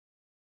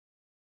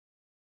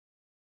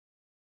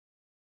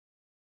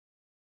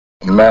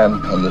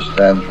Man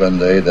understands one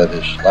day that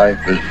his life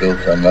is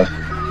built on nothing.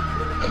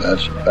 And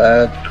that's a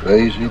bad,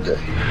 crazy day.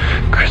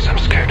 Chris, I'm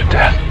scared to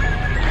death.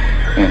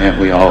 Yeah,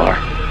 we all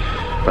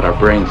are. But our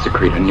brains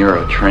secrete a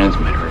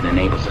neurotransmitter that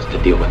enables us to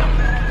deal with them.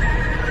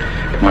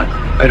 Come on.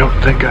 I don't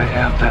think I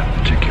have that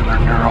particular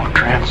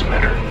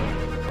neurotransmitter.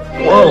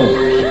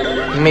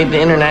 Whoa! You made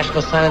the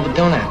international sign of the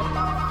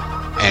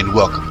donut. And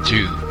welcome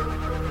to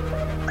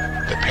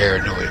the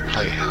Paranoid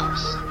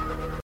Playhouse.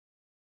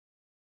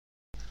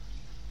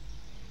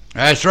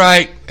 That's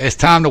right. It's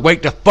time to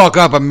wake the fuck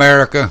up,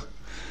 America.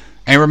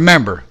 And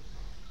remember,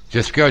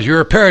 just because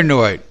you're a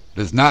paranoid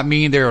does not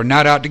mean they're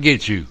not out to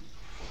get you.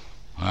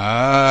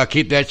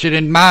 Keep that shit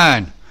in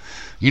mind.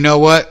 You know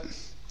what?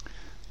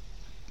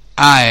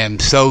 I am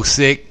so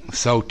sick,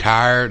 so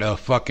tired of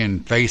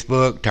fucking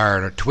Facebook,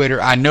 tired of Twitter.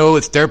 I know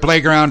it's their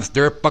playground, it's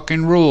their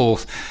fucking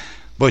rules.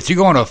 But you're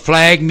going to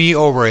flag me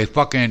over a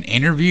fucking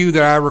interview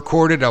that I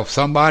recorded of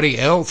somebody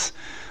else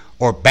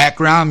or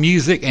background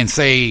music and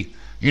say,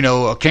 you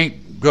know, I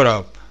can't go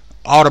to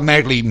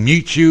automatically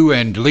mute you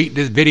and delete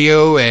this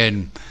video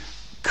and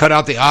cut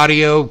out the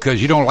audio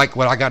because you don't like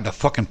what I got to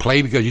fucking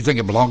play because you think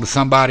it belonged to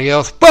somebody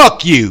else.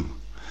 Fuck you.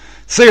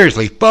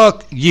 Seriously,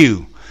 fuck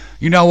you.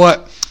 You know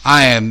what?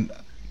 I am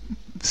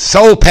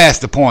so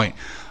past the point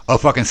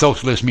of fucking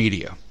socialist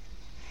media.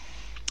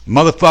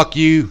 Motherfuck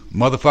you,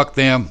 motherfuck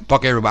them,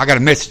 fuck everybody. I got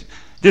a message.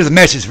 There's a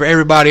message for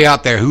everybody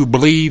out there who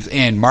believes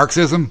in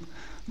Marxism,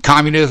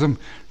 communism,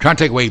 trying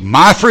to take away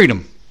my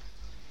freedom.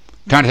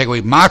 Trying to take away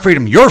my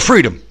freedom, your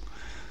freedom,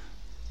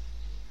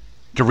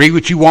 to read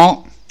what you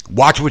want,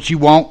 watch what you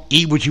want,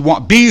 eat what you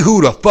want, be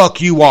who the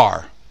fuck you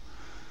are.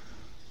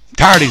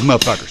 Tired of these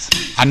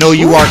motherfuckers. I know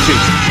you are too.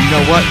 You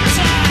know what?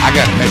 I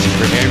got a message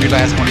for every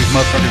last one of these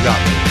motherfuckers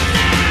out there.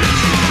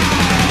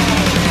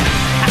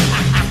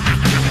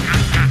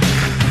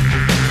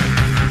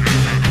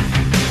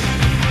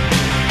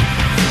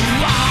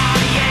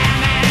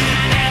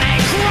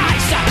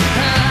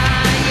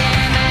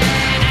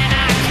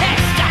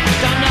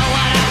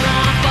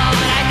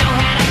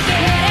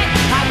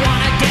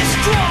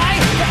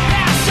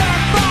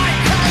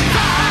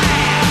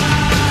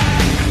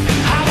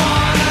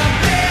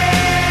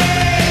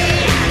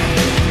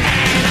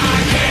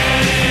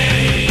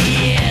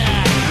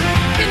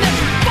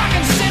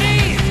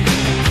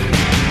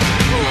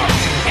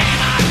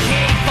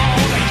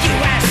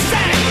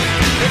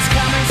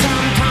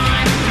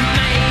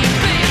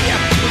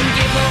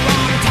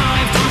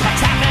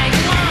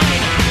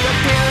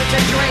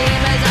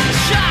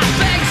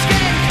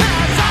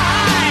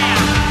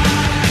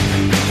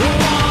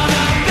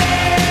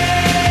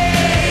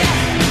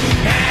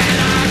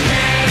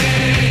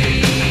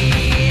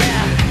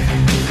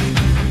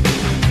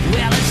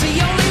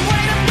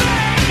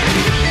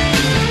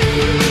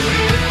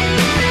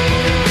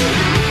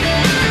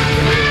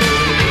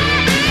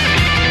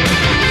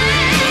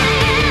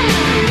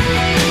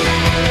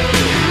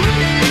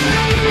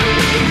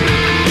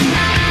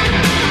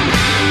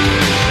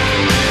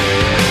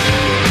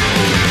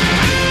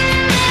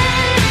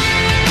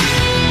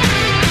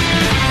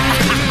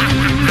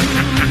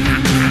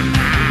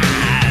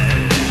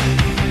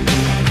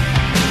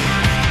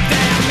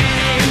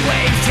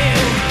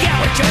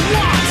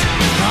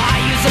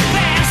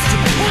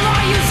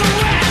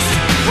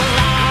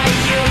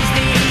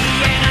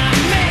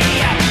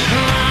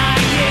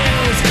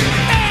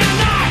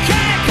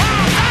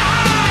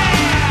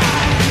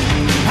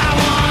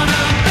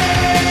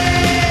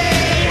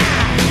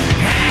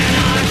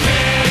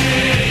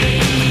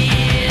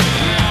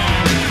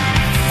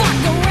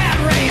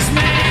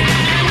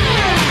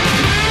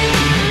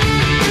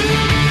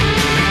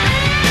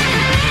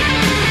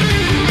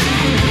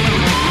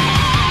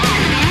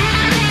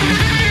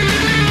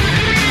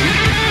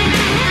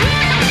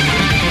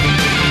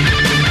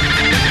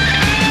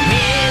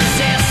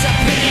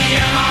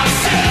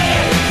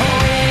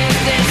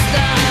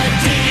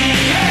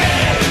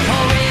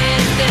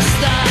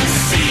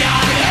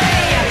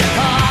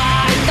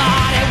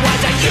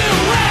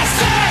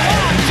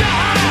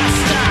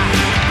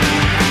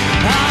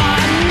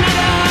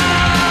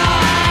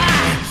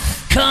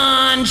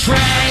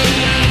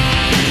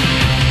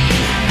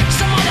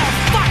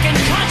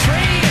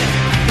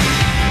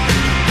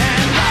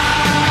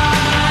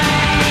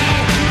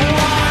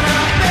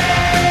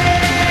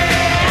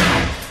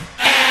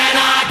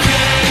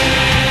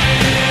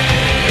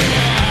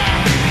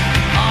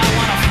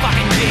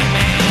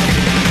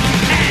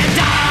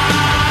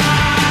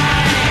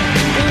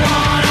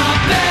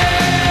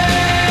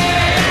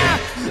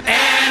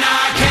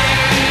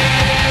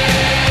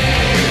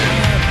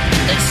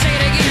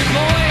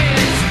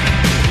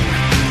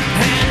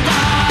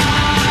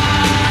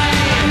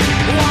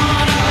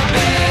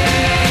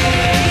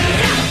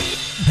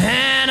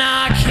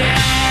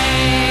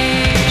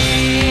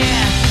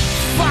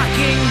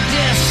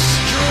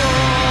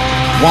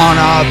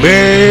 Wanna be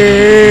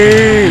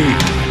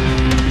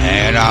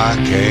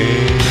anarchy.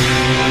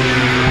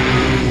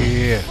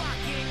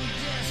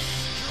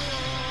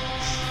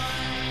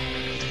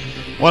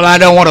 Well, I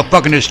don't want to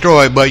fucking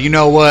destroy, but you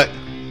know what?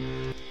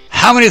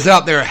 How many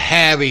out there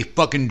have a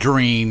fucking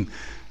dream,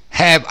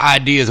 have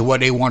ideas of what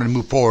they want to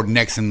move forward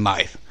next in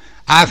life?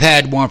 I've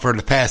had one for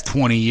the past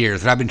 20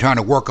 years, and I've been trying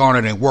to work on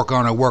it and work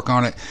on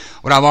it,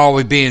 but I've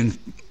always been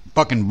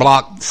fucking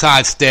blocked,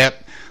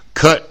 sidestepped,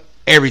 cut,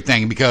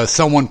 everything, because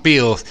someone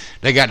feels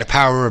they got the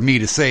power of me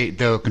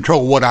to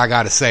control what I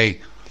got to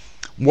say,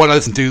 what I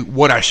listen to,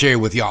 what I share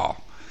with y'all.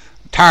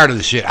 I'm tired of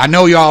the shit. I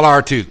know y'all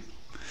are too.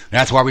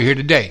 That's why we're here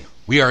today.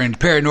 We are in the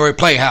Paranoid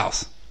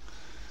Playhouse,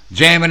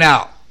 jamming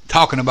out,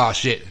 talking about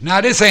shit.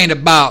 Now, this ain't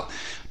about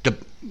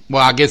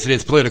well, I guess it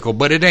is political,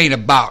 but it ain't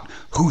about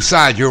whose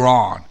side you're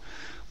on.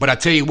 But I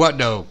tell you what,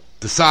 though,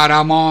 the side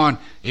I'm on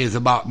is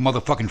about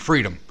motherfucking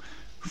freedom.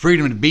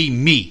 Freedom to be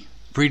me.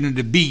 Freedom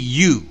to be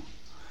you.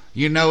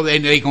 You know,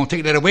 they going to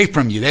take that away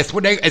from you. That's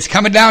what it's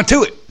coming down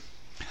to it.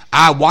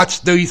 I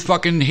watched these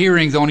fucking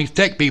hearings on these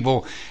tech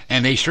people,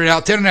 and they straight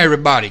out telling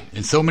everybody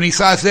in so many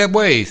sidestep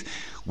ways,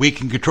 we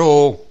can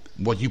control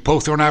what you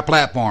post on our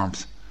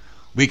platforms.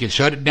 We can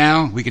shut it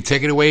down. We can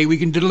take it away. We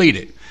can delete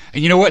it.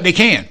 And you know what? They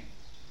can.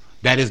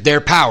 That is their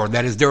power.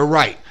 That is their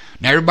right.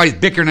 Now, everybody's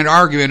bickering and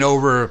arguing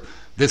over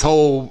this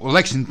whole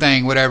election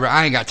thing, whatever.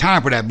 I ain't got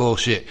time for that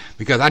bullshit,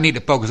 because I need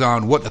to focus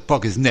on what the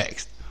fuck is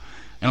next.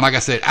 And like I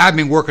said, I've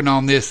been working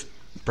on this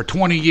for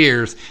 20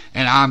 years,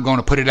 and I'm going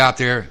to put it out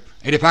there.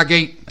 And if I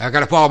got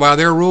to follow by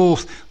their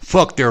rules,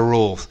 fuck their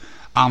rules.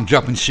 I'm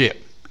jumping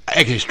ship.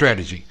 Exit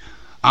strategy.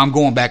 I'm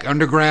going back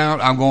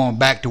underground. I'm going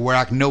back to where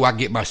I know I can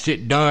get my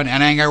shit done,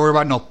 and I ain't got to worry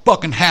about no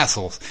fucking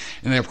hassles.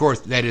 And then, of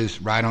course, that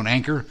is right on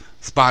Anchor,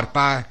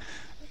 Spotify,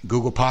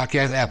 Google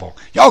Podcasts, Apple.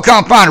 Y'all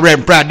come find a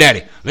Reverend Proud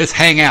Daddy. Let's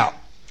hang out,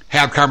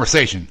 have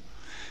conversation,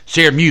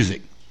 share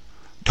music,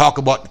 talk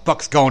about what the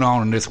fuck's going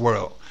on in this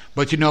world.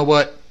 But you know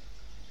what?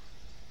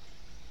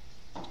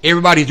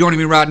 Everybody's joining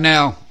me right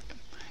now.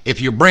 If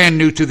you're brand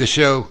new to the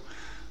show,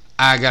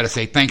 I got to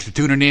say thanks for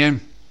tuning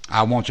in.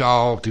 I want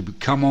y'all to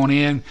come on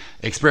in,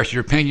 express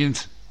your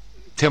opinions,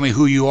 tell me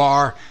who you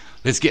are.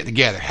 Let's get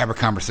together, have a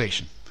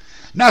conversation.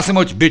 Not so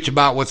much bitch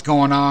about what's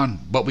going on,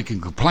 but we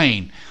can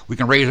complain. We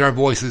can raise our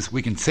voices.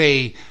 We can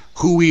say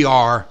who we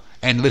are.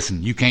 And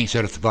listen, you can't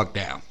shut us the fuck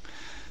down.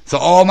 So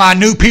all my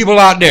new people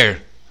out there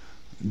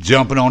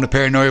jumping on the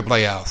Paranoid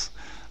Playhouse,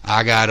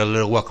 I got a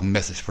little welcome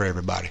message for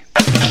everybody.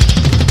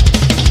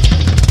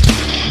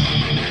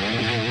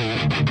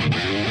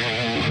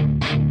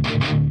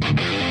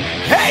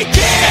 Hey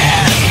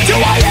kid, do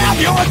I have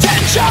your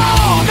attention?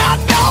 I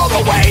know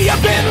the way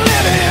you've been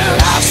living.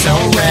 Life's so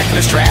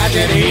reckless,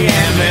 tragedy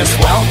endless.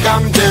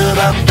 Welcome to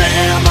the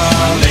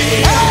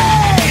family.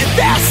 Hey,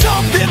 there's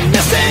something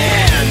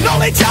missing.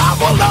 Only time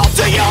will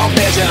alter your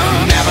vision.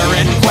 Never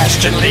in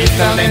question,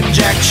 lethal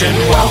injection.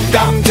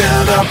 Welcome to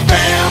the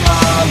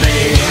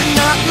family.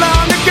 Not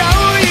long ago,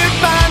 you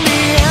find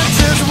the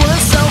answers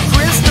were so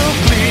crystal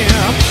clear.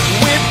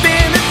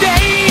 Within a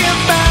day, you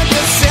find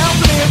yourself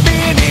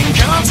living in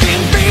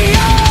constant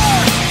fear.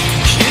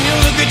 Can you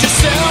look at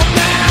yourself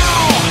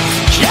now?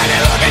 Can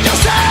you look at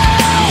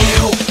yourself?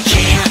 You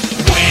can't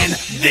win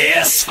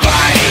this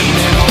fight.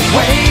 In a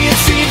way it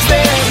seems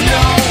there's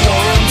no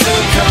one to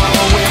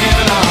call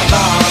when our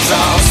thoughts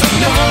are so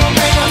numb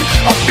and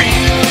our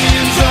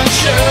feelings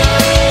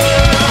unsure.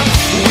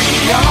 We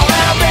all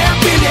have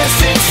happiness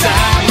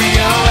inside. We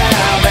all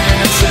have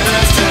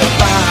answers to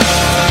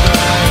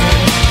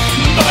find.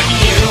 But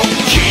you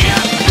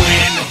can't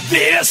win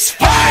this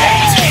fight.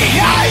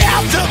 I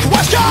have to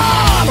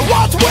question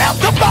what's with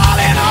the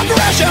violent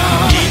aggression.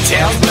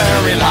 Details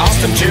blurry,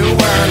 lost them too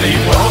early.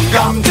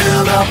 Welcome to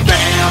the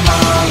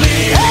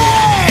family.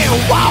 Hey,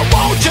 why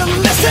won't you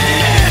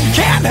listen?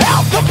 Can't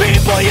help the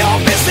people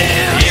you're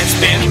missing. It's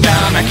been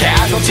done, a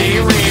casualty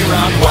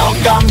rerun.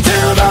 Welcome to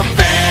the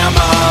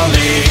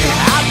family.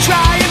 I'll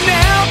try and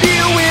help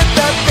you with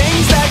the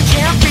things that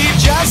can't be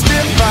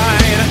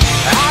justified.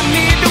 I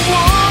need to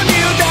warn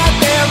you that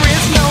there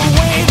is no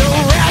way to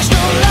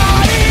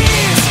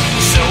rationalize.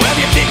 So have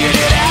you figured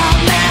it out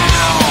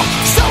now?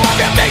 So have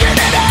you figured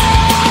it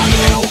out?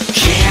 You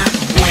can't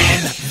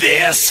win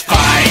this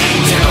fight.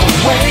 In a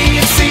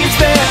way it seems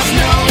there's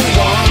no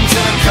one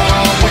to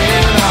call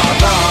when our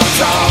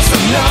thoughts are so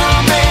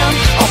numb and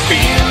our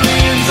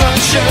feelings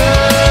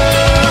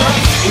unsure.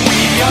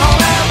 We all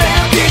have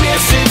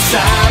happiness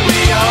inside.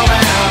 We all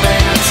have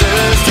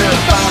answers to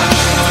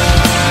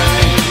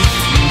find.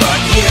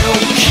 But you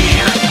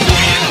can't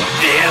win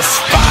this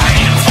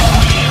fight. For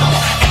you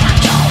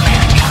and all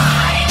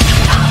mankind,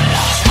 I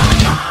lost my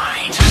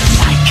mind.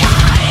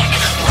 Psychotic,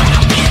 when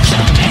I'm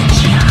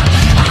intervention,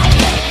 I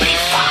won't be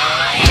fine.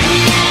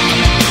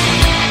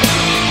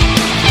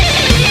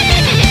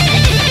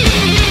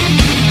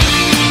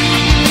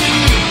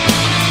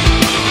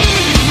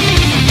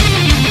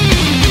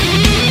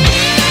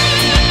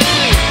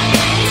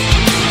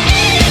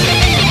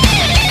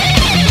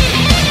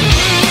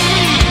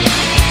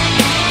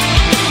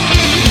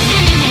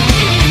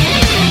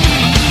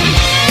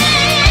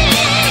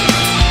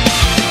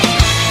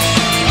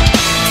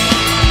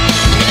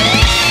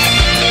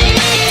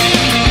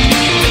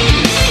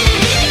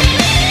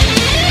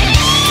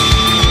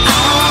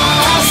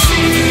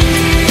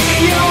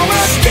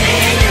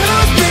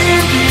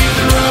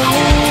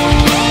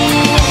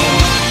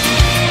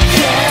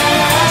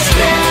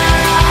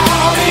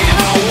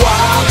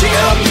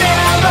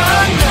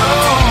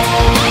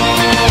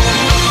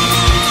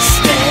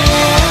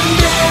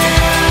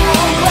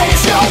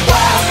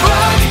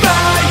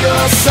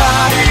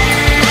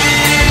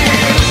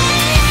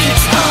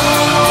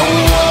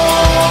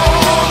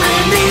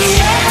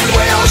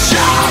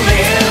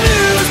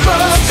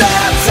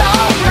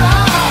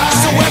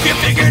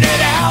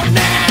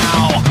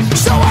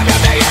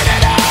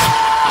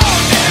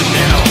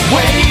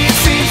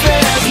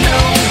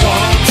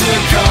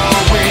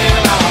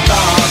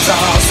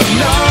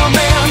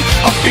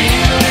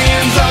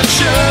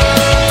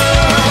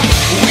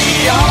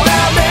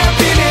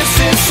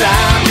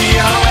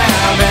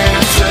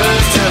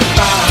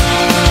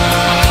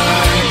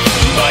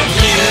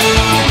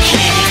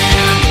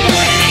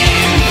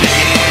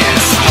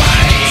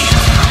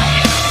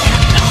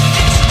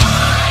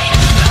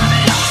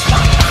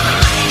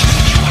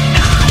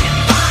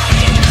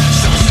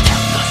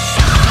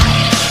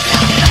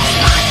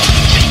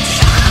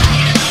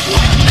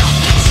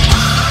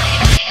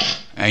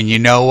 And you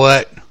know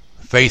what?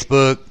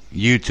 Facebook,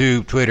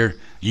 YouTube, Twitter,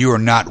 you are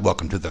not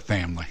welcome to the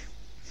family.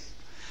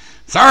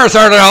 Sorry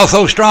they're all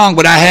so strong,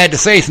 but I had to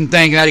say some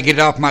things. I had to get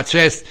it off my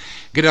chest,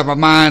 get it off my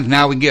mind.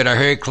 Now we can get our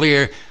head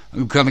clear. We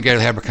can come together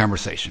and have a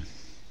conversation.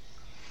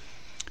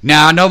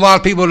 Now, I know a lot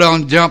of people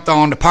don't jump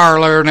on the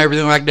parlor and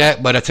everything like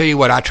that, but I tell you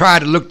what, I tried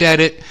to look at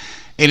it,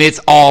 and it's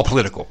all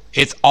political.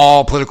 It's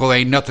all political. There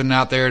ain't nothing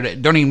out there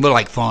that don't even look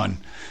like fun,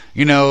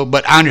 you know,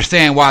 but I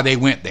understand why they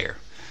went there.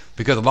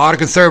 Because a lot of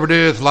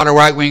conservatives, a lot of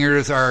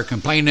right-wingers are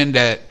complaining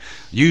that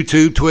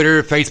YouTube,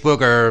 Twitter,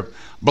 Facebook are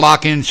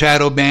blocking,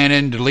 shadow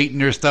banning, deleting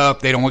their stuff.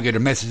 They don't want to get their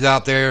messages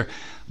out there.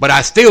 But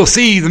I still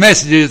see the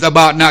messages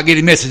about not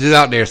getting messages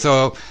out there.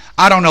 So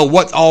I don't know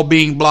what's all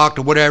being blocked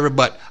or whatever,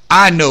 but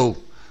I know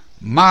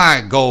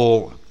my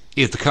goal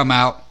is to come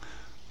out,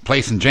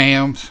 play some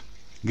jams,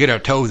 get our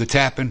toes a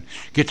tapping,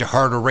 get your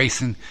heart a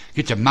racing,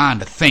 get your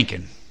mind a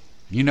thinking,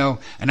 you know.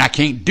 And I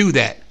can't do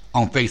that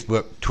on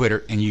Facebook,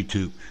 Twitter, and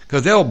YouTube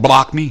because they'll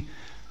block me.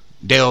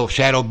 They'll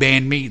shadow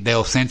ban me.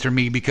 They'll censor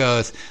me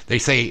because they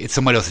say it's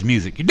somebody else's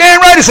music. You're damn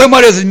right it's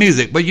somebody else's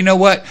music. But you know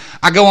what?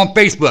 I go on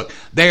Facebook.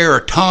 There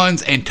are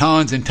tons and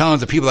tons and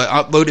tons of people that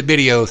uploaded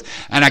videos,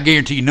 and I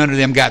guarantee you none of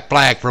them got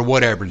flagged for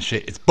whatever and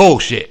shit. It's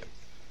bullshit.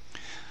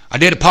 I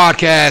did a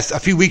podcast a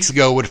few weeks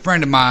ago with a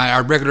friend of mine,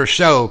 our regular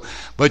show.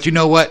 But you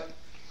know what?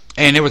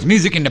 And there was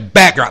music in the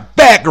background.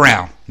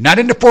 Not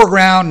in the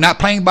foreground, not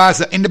playing by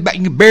itself. In the back,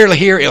 you can barely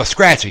hear it. It was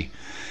scratchy.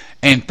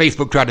 And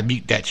Facebook tried to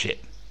mute that shit.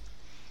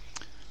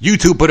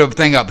 YouTube put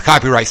everything up,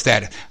 copyright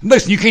status.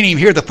 Listen, you can't even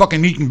hear the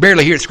fucking music. You can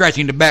barely hear it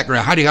scratching in the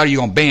background. How are you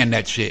going to ban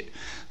that shit?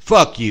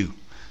 Fuck you.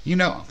 You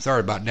know,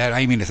 sorry about that. I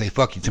didn't mean to say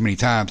fuck you too many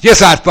times.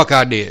 Yes,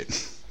 I did.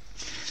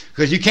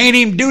 Because you can't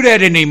even do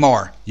that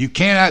anymore. You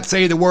cannot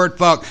say the word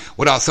fuck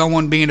without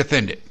someone being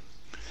offended.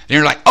 And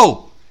you're like,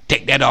 oh,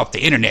 take that off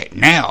the internet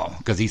now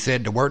because he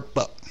said the word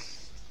fuck.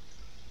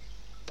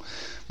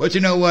 But you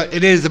know what?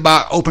 It is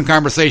about open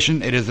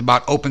conversation. It is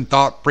about open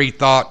thought, free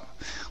thought.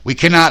 We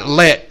cannot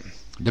let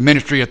the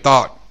ministry of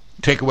thought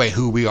take away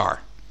who we are.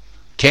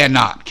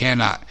 Cannot.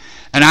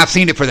 And I've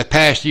seen it for the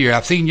past year.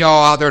 I've seen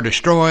y'all out there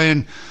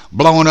destroying,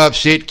 blowing up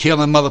shit,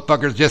 killing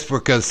motherfuckers just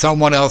because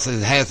someone else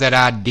has that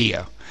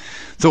idea.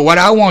 So what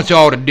I want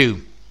y'all to do,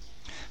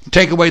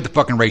 take away the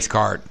fucking race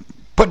card.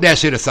 Put that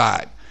shit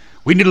aside.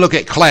 We need to look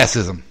at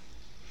classism.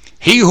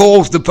 He who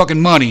holds the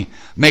fucking money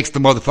makes the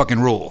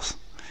motherfucking rules.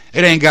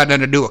 It ain't got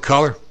nothing to do with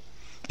color.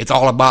 It's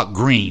all about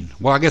green.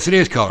 Well, I guess it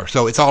is color,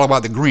 so it's all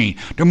about the green.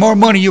 The more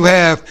money you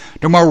have,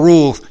 the more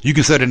rules you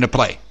can set into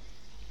play.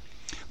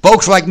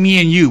 Folks like me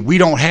and you, we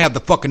don't have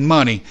the fucking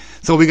money,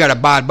 so we got to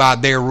abide by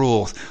their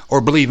rules or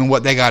believe in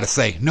what they got to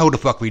say. No, the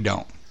fuck we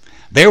don't.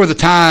 There was a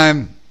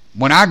time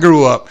when I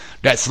grew up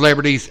that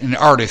celebrities and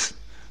artists,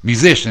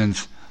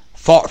 musicians,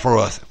 fought for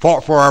us,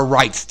 fought for our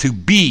rights to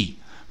be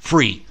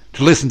free,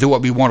 to listen to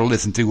what we want to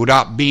listen to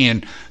without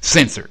being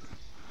censored.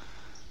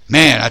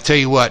 Man, I tell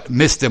you what,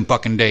 miss them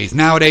fucking days.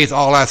 Nowadays,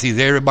 all I see is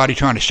everybody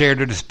trying to share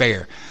their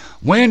despair.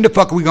 When the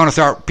fuck are we going to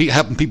start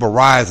helping people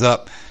rise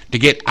up to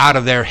get out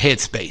of their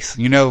headspace?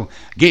 You know,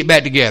 get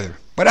back together.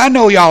 But I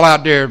know y'all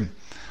out there,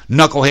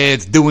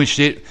 knuckleheads, doing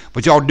shit,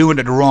 but y'all doing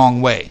it the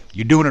wrong way.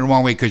 You're doing it the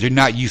wrong way because you're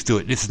not used to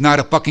it. This is not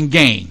a fucking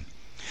game.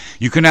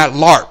 You cannot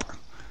LARP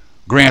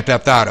Grand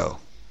Theft Auto.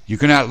 You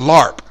cannot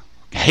LARP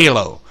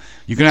Halo.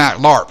 You cannot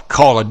LARP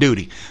Call of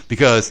Duty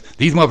because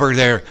these motherfuckers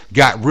there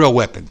got real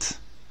weapons.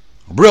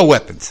 Real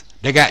weapons.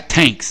 They got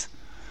tanks.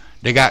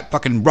 They got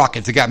fucking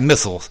rockets. They got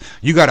missiles.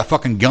 You got a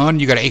fucking gun.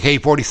 You got an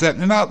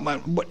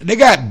AK-47. They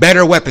got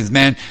better weapons,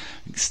 man.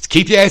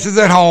 Keep your asses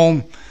at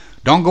home.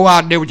 Don't go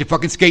out there with your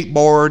fucking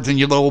skateboards and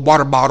your little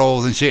water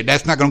bottles and shit.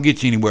 That's not going to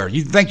get you anywhere.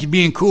 You think you're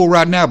being cool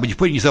right now, but you're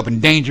putting yourself in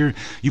danger.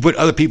 You put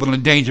other people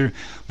in danger.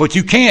 But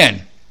you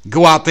can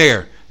go out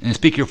there and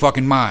speak your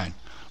fucking mind.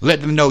 Let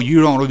them know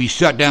you don't want to be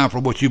shut down for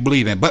what you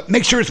believe in. But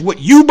make sure it's what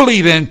you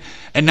believe in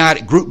and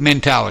not group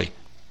mentality.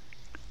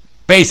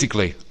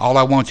 Basically, all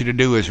I want you to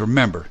do is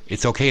remember,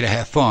 it's okay to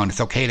have fun. It's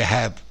okay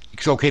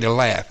to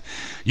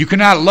laugh. You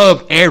cannot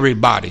love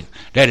everybody.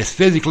 That is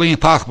physically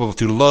impossible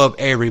to love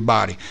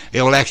everybody.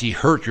 It will actually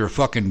hurt your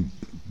fucking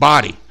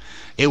body.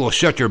 It will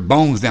shut your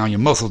bones down, your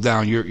muscles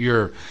down,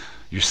 your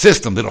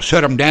system. It'll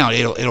shut them down.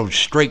 It'll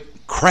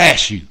straight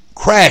crash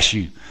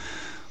you.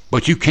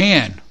 But you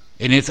can,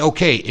 and it's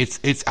okay.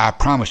 It's I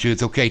promise you,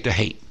 it's okay to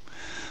hate.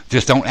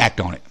 Just don't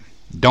act on it.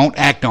 Don't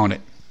act on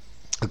it,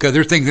 because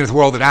there's things in this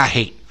world that I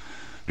hate.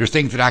 There's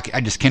things that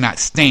I just cannot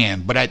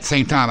stand, but at the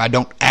same time, I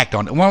don't act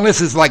on it. One of this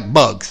is like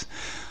bugs.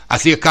 I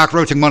see a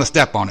cockroach, I'm going to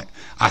step on it.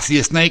 I see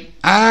a snake,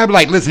 I'm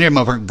like, listen here,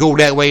 motherfucker, go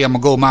that way, I'm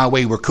going to go my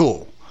way, we're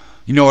cool.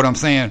 You know what I'm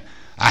saying?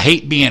 I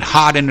hate being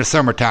hot in the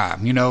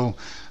summertime, you know.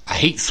 I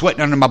hate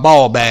sweating under my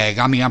ball bag.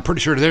 I mean, I'm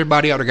pretty sure that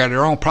everybody out there got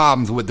their own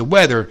problems with the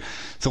weather,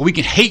 so we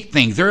can hate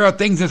things. There are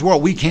things in this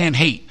world we can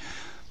hate.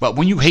 But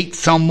when you hate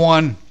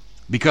someone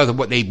because of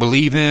what they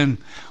believe in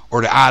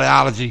or the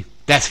ideology,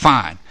 that's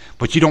fine.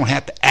 But you don't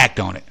have to act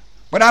on it.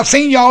 But I've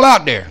seen y'all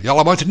out there. Y'all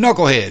a bunch of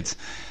knuckleheads.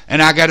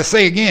 And I got to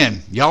say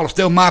again, y'all are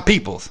still my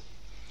peoples.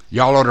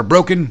 Y'all are the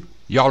broken.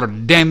 Y'all are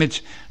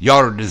damaged.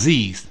 Y'all are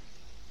diseased.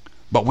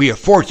 But we are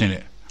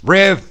fortunate.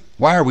 Rev,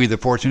 why are we the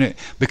fortunate?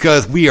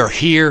 Because we are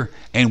here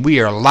and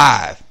we are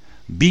alive.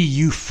 Be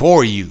you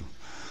for you.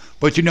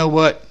 But you know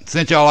what?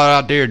 Since y'all are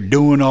out there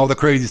doing all the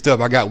crazy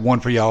stuff, I got one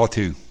for y'all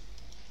too.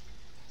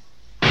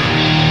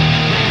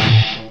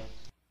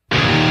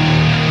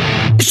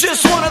 It's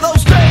just one of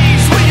those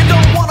days where you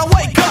don't want to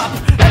wake up.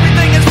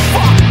 Everything is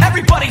fucked,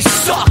 everybody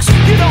sucks.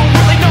 You don't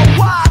really know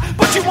why,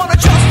 but you want to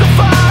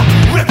justify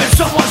ripping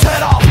someone's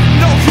head off.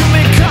 No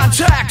human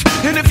contact,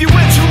 and if you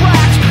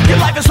interact, your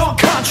life is on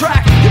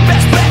contract. Your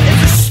best bet is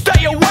to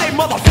stay away,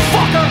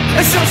 motherfucker.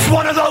 It's just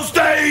one of those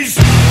days.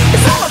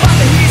 It's all about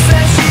the he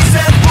said, she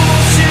said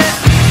bullshit.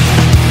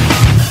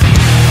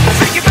 I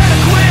think you better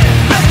quit,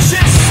 let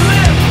shit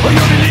slip, or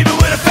you'll be leaving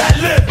with a fat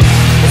lip.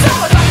 It's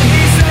all about the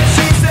he said,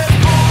 she said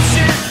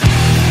bullshit.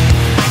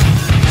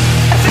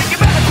 I think you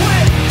better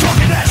quit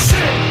talking that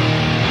shit.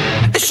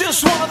 It's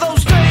just one of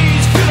those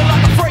days, feeling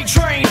like a freight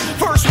train.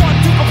 First one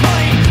to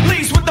complain,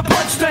 leaves with the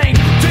blood stain.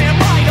 Damn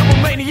right, I'm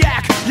a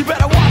maniac. You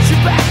better watch your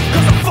back,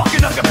 cause I'm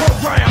fucking up your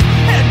program.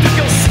 And if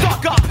you're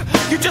stuck up,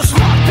 you just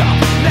locked up.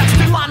 Next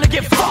in line to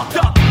get fucked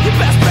up. Your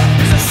best bet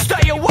is to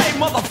stay away,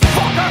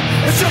 motherfucker.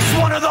 It's just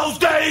one of those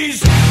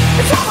days.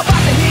 It's all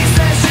about the he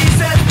says, she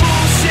says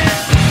bullshit.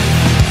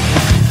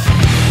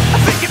 I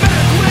think you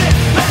better quit,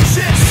 let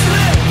shit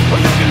slip, or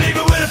you can leave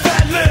it with a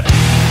fat lip.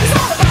 It's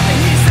all about the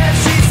he says,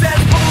 she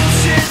says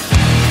bullshit.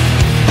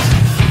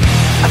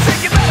 I think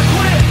you better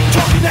quit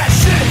talking that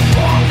shit,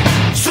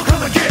 so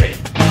come and get it.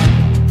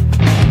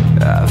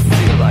 I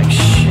feel like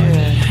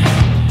shit.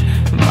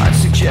 My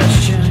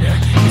suggestion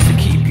is to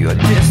keep your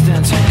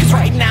distance, cause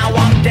right now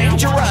I'm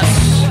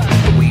dangerous.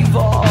 We've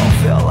all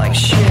felt like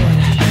shit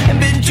and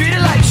been treated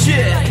like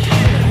shit.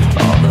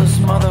 All those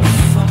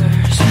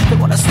motherfuckers that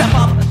wanna step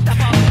up,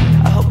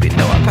 I hope you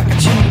know I pack a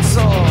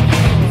chainsaw.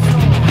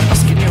 I'll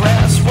skin your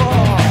ass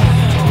raw.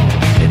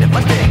 And if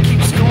my day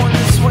keeps going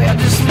this way, I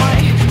just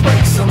might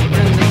break something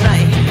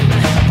tonight.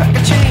 I pack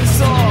a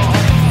chainsaw.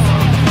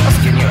 I'll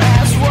skin your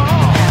ass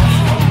raw.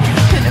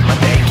 And if my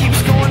day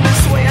keeps going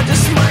this way, I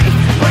just might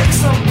break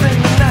something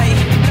tonight.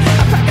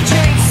 I pack a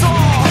chainsaw.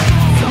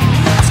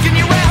 I'll skin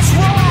your ass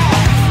raw.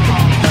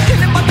 And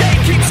if my day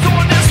keeps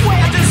going this way,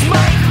 I just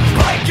might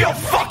break your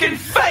fucking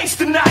face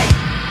tonight.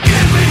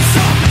 Give me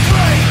something to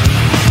break.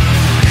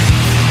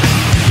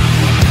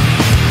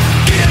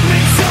 Give me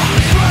something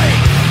to break.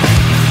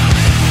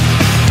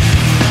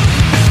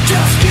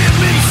 Just give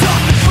me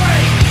something to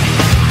break.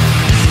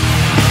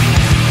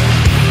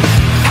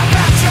 I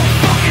got your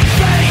fucking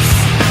face.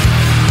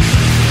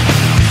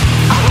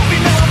 I hope you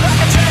know I'm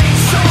like a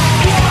chainsaw.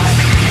 What?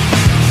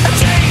 A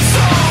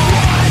chainsaw.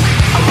 What?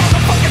 A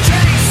motherfucking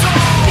chainsaw.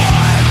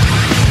 What?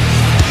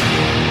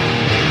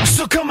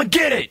 So come and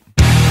get it.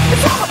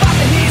 It's all about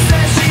the he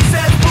says, she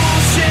says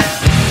bullshit.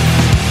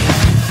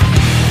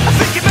 I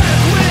think you better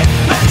quit,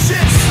 let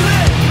shit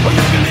slip, or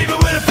you can leave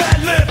it with a fat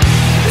lip.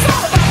 It's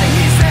all about the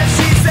he says,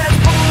 she says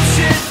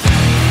bullshit.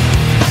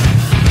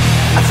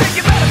 I think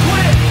you better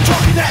quit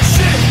talking that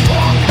shit,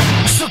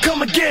 so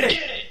come and get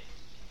it.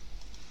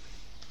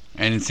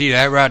 And see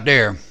that right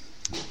there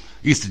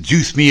used to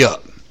juice me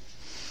up.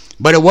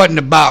 But it wasn't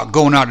about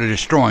going out and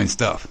destroying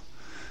stuff.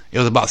 It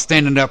was about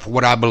standing up for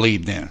what I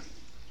believed in.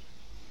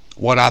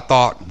 What I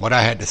thought, what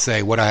I had to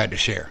say, what I had to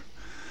share.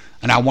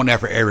 And I want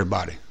that for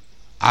everybody.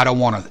 I don't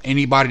want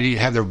anybody to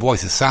have their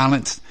voices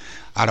silenced.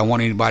 I don't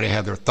want anybody to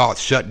have their thoughts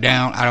shut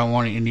down. I don't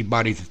want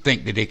anybody to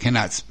think that they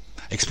cannot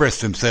express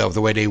themselves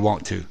the way they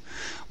want to.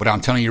 But I'm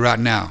telling you right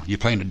now, you're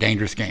playing a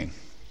dangerous game.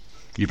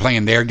 You're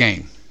playing their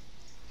game.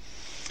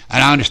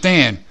 And I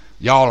understand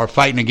y'all are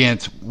fighting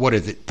against, what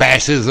is it,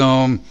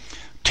 fascism,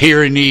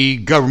 tyranny,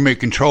 government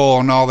control,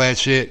 and all that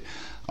shit.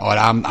 But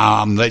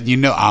I'm letting you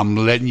know, I'm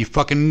letting you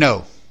fucking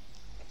know.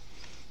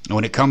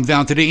 When it comes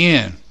down to the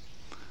end,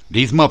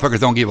 these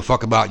motherfuckers don't give a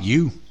fuck about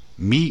you,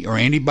 me, or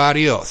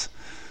anybody else.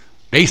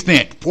 They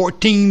spent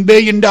 $14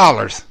 billion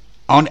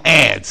on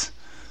ads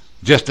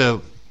just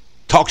to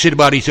talk shit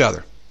about each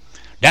other.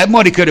 That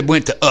money could have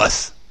went to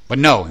us. But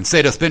no,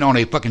 instead of spending on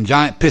a fucking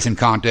giant pissing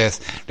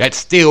contest that's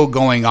still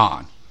going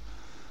on.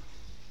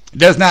 It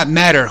does not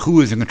matter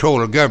who is in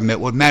control of the government.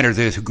 What matters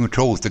is who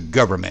controls the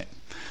government.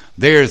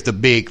 There's the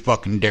big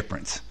fucking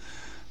difference.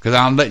 Because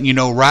I'm letting you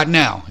know right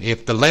now,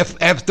 if the left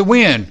has to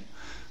win,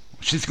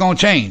 shit's going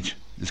to change.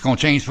 It's going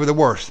to change for the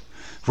worse.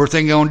 First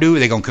thing they're going to do,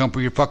 they're going to come for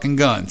your fucking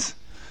guns.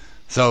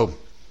 So,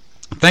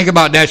 think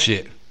about that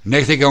shit.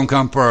 Next they're going to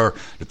come for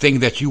the things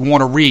that you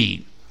want to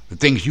read, the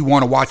things you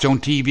want to watch on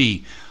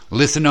TV,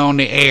 listen on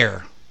the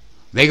air.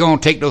 They're going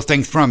to take those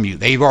things from you.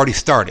 They've already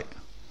started.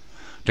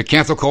 The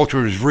cancel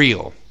culture is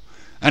real.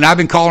 And I've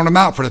been calling them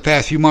out for the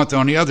past few months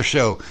on the other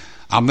show.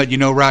 I'm letting you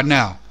know right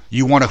now.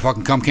 You want to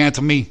fucking come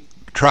cancel me?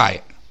 Try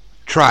it.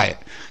 Try it.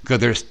 Because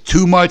there's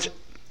too much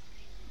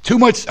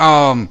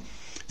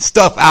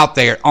stuff out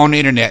there on the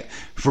internet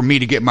for me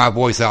to get my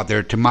voice out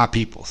there to my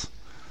peoples.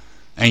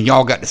 And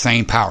y'all got the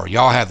same power.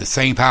 Y'all have the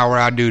same power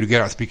I do to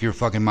get out and speak your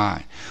fucking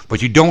mind.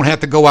 But you don't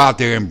have to go out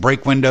there and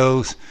break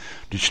windows,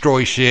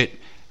 destroy shit,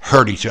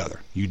 hurt each other.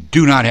 You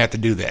do not have to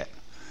do that.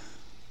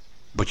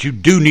 But you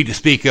do need to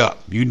speak up.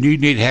 You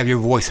need to have your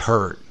voice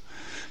heard.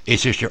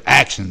 It's just your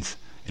actions.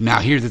 And now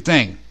here's the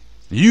thing.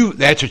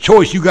 That's a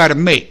choice you got to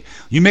make.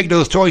 You make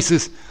those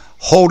choices,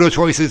 hold those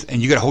choices,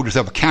 and you got to hold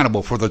yourself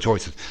accountable for those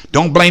choices.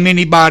 Don't blame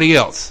anybody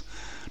else.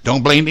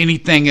 Don't blame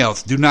anything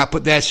else. Do not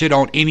put that shit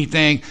on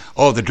anything.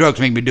 Oh, the drugs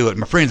make me do it.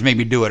 My friends made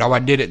me do it. Oh, I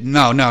did it.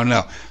 No.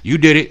 You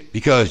did it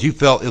because you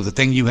felt it was the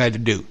thing you had to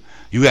do.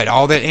 You had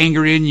all that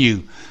anger in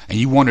you, and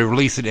you wanted to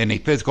release it in a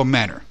physical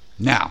manner.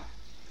 Now,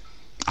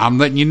 I'm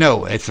letting you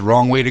know it's the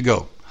wrong way to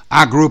go.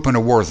 I grew up in a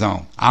war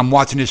zone. I'm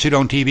watching this shit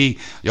on TV.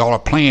 Y'all are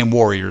playing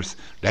warriors.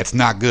 That's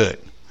not good.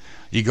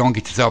 You're going to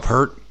get yourself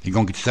hurt. You're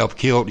going to get yourself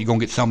killed. You're going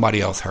to get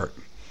somebody else hurt.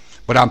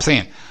 But I'm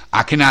saying,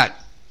 I cannot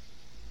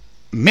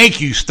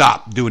make you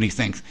stop doing these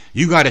things.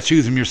 You got to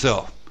choose them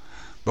yourself.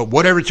 But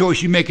whatever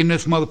choice you make in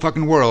this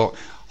motherfucking world,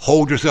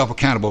 hold yourself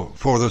accountable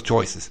for those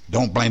choices.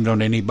 Don't blame it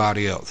on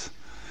anybody else.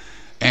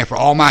 And for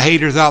all my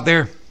haters out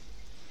there,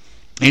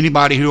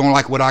 anybody who don't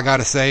like what I got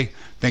to say,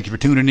 thank you for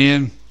tuning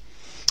in.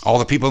 All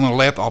the people on the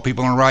left, all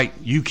people on the right,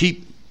 you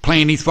keep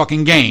playing these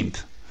fucking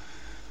games.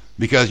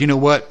 Because you know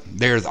what?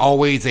 There's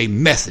always a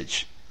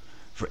message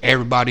for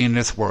everybody in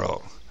this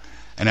world.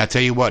 And I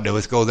tell you what, though,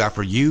 it goes out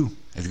for you.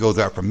 It goes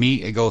out for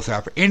me. It goes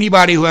out for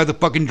anybody who has a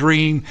fucking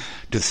dream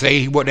to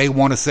say what they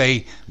want to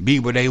say, be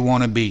what they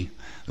want to be.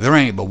 There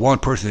ain't but one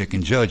person that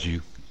can judge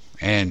you.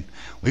 And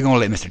we're going to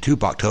let Mr.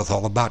 Tupac tell us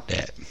all about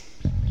that.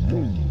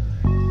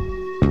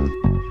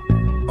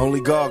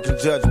 Only God can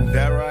judge me.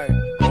 That right?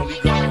 Only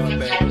God,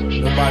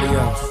 baby. Nobody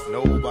else.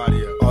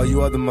 Nobody else. All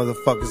you other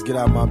motherfuckers, get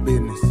out of my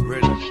business.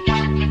 Really?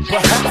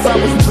 Perhaps I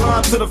was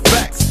blind to the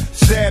facts.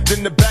 Stabbed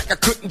in the back, I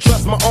couldn't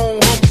trust my own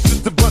homies.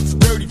 Just a bunch of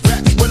dirty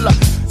rats. Will I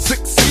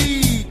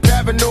succeed?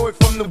 Paranoid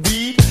from the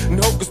weed.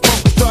 And hocus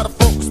pocus, try to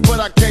focus, but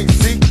I can't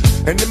see.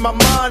 And in my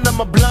mind, I'm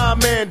a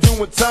blind man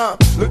doing time.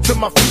 Look to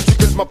my future,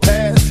 cause my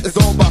past is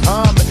all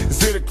behind me.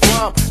 Is it a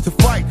crime to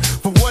fight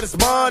for what is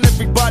mine?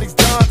 Everybody's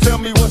dying, tell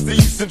me what's the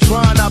use in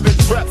trying? I've been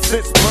trapped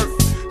since birth,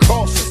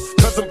 cautious,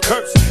 cause I'm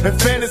cursed. And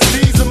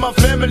fantasies of my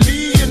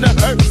family in the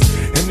hurts.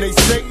 And they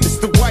say it's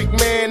the white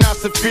man I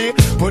should fear,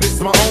 but it's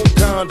my own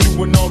kind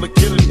doing all the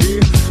killing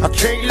here. I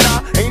can't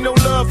lie, ain't no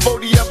love for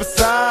the other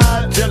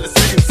side.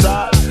 Jealousy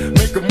inside,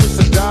 make them wish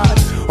I died.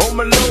 Oh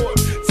my Lord,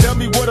 tell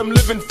me what I'm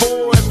living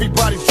for.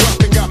 Everybody's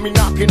dropping, got me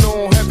knocking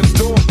on heaven's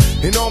door.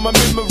 And all my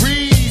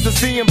memories of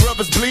seeing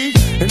brothers bleed,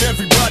 and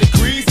everybody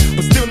grieves,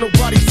 but still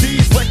nobody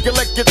sees.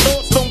 Recollect your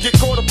thoughts, don't get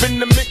caught up in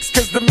the mix,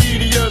 cause the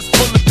media is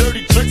full of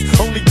dirty tricks.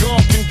 Only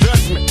God can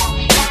judge me.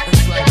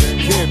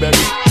 Yeah,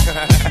 baby.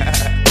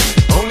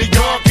 Only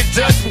God can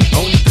judge me.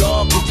 Only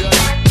God can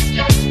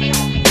judge me.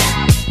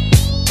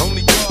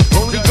 Only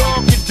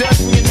God can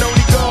judge me, and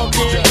only God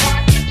can.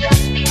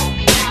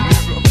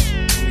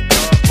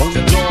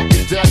 Only God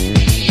can judge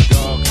me.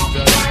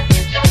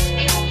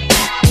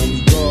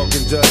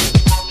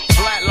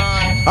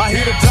 Flatline. I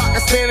hear the doctor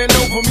standing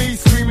over me,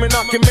 screaming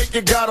I can make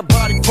it. Got a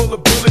body full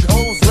of bullet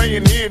holes,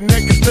 laying here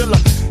naked still. I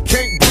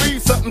can't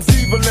breathe, something's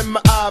evil in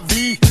my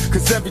IV.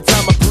 Cause every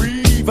time I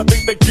breathe, I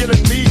think they're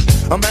killing me.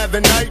 I'm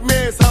having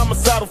nightmares,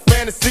 homicidal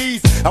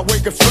fantasies. I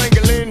wake up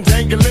strangling,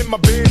 dangling my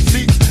bed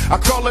sheets. I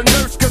call a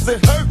nurse cause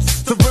it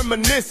hurts to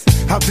reminisce.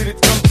 How did it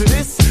come to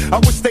this? I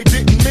wish they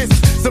didn't miss.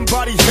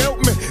 Somebody help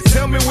me,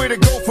 tell me where to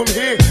go from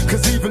here.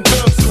 Cause even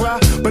thugs cry,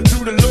 but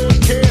do the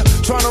Lord care?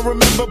 Trying to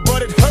remember,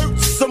 but it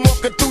hurts. I'm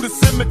walking through the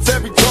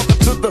cemetery, talking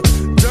to the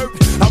dirt.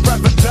 I'd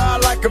rather die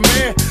like a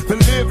man than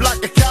live like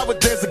a coward.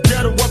 There's a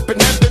ghetto up in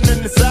heaven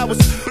in this hours.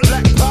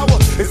 Black power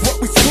is what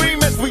we scream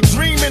as we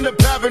dream in a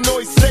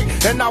paranoid state.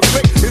 And our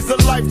fate is a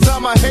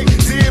lifetime I hate.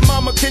 Dear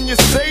mama, can you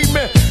save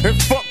me? And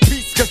fuck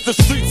peace, cause the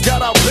streets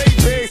got our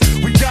babies.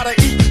 We gotta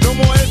eat, no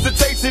more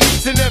hesitation.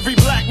 Each and every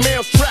black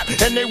male's trapped,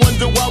 and they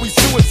wonder why we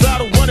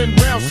suicidal running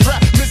round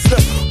strapped.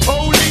 Mr.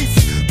 Police,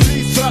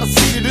 please try to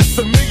see that it's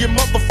a million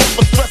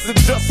motherfuckers dressing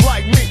just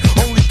like me.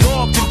 Only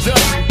God can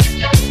judge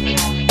me.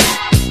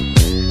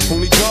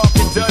 Only God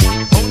can judge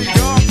me. Only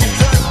God can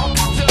judge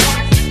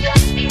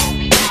me.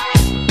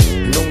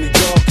 And only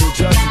God can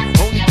judge me.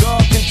 Only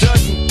God can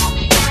judge me.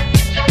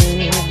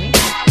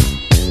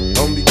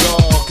 Only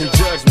God can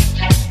judge me.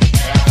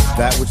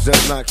 That which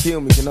does not kill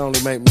me can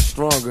only make me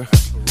stronger.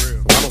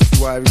 I don't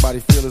see why everybody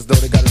feel as though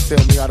they gotta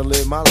tell me how to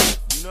live my life.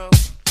 You know?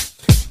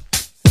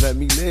 Let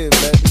me live,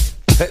 baby.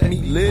 Let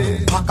me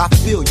live. Pac, I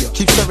feel ya.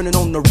 Keep serving it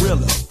on the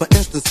realer. For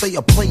instance, say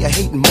a player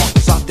hating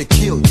Marcus out to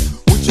kill you.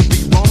 Would you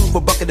be wrong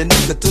for bucking a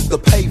nigga to the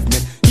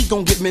pavement? He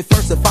gon' get me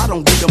first if I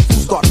don't get him. Who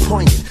start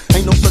praying?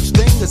 Ain't no such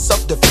thing as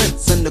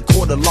self-defense in the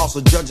court of law.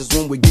 So judges,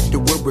 when we get to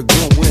where we're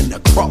going, win the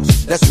cross.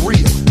 That's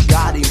real.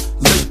 Got him,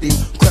 licked him,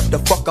 crept the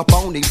fuck up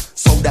on him.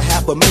 Sold a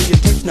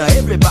 $500,000 tapes. Now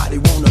everybody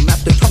want him.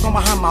 After talking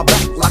behind my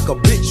back like a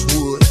bitch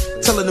would.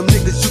 Telling them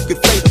niggas you can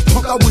fade.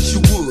 Punk, I wish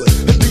you would.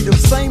 It be them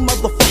same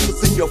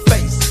motherfuckers in your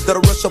face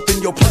that'll rush up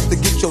in your place to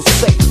get your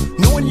safe.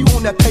 Knowing you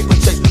on that paper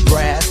chase.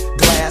 Grass,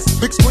 glass,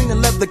 big screen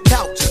and leather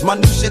couches. My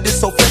new shit is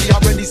so fatty,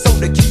 already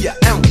sold a key an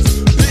ounce.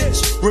 Bitch,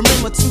 bitch.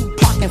 Remember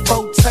Tupac and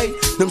Forte?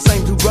 Them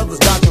same two brothers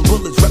dodging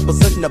bullets,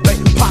 representing the Bay.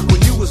 Pac,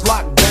 when you was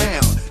locked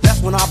down,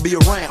 that's when I'll be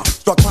around.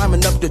 Start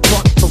climbing up the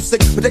truck, so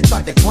sick, but they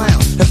tried to clown.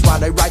 That's why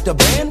they ride the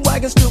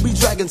bandwagon, still be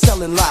dragging,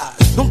 telling lies.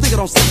 Don't think I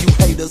don't see you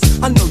haters,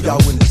 I know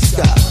y'all in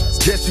disguise.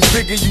 Guess you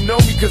figure you know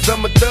me cause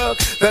I'm a thug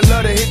that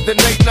love to hit the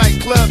late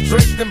night club,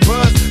 drink and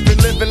buzz. Been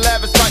living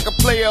lavish like a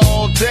player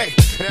all day.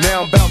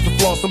 Now I'm about to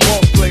floss some ball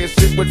playing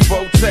shit with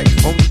Forte.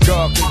 Only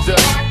God can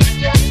judge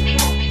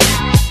me.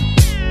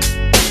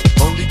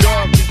 Only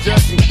God can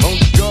judge me.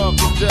 Only God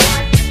can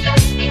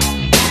judge me.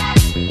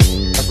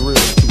 That's real.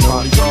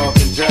 Only God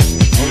can judge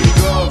me. Only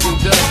God can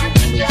judge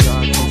me.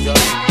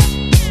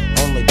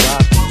 Only God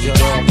can judge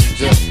me. Only God can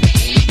judge me.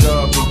 Only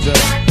God can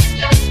judge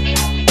me.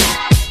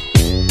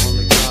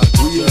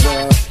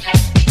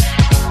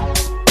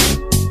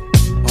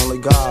 Only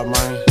God,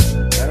 man.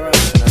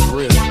 That's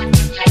real.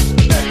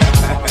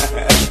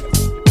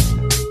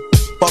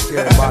 Fuck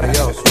everybody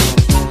else,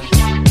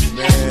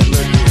 man.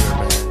 Look here,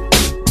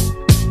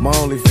 man. My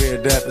only fear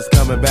of death is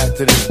coming back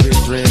to this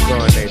bitch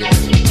reincarnated.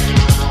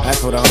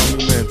 That's what I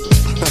only meant to.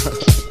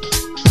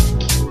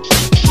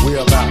 We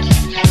about.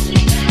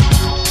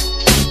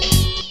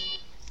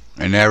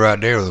 And that right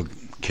there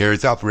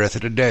carries out the rest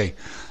of the day.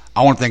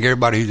 I want to thank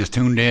everybody who just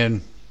tuned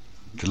in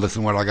to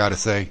listen to what I got to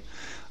say.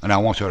 And I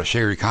want y'all to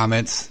share your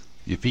comments,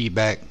 your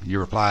feedback,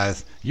 your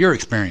replies, your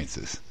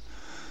experiences.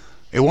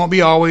 It won't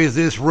be always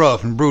this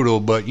rough and brutal,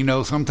 but, you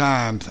know,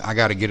 sometimes I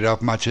got to get it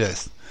off my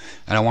chest.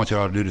 And I want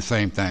y'all to do the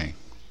same thing.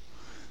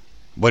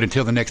 But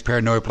until the next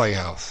Paranoid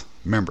Playhouse,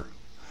 remember,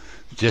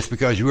 just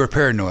because you are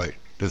paranoid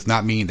does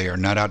not mean they are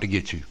not out to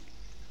get you.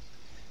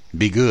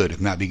 Be good,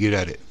 if not be good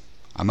at it.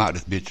 I'm out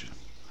this bitch.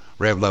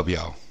 Rev, love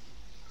y'all.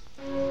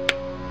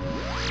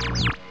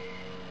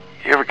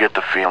 You ever get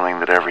the feeling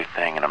that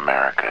everything in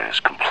America is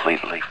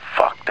completely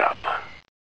fucked up?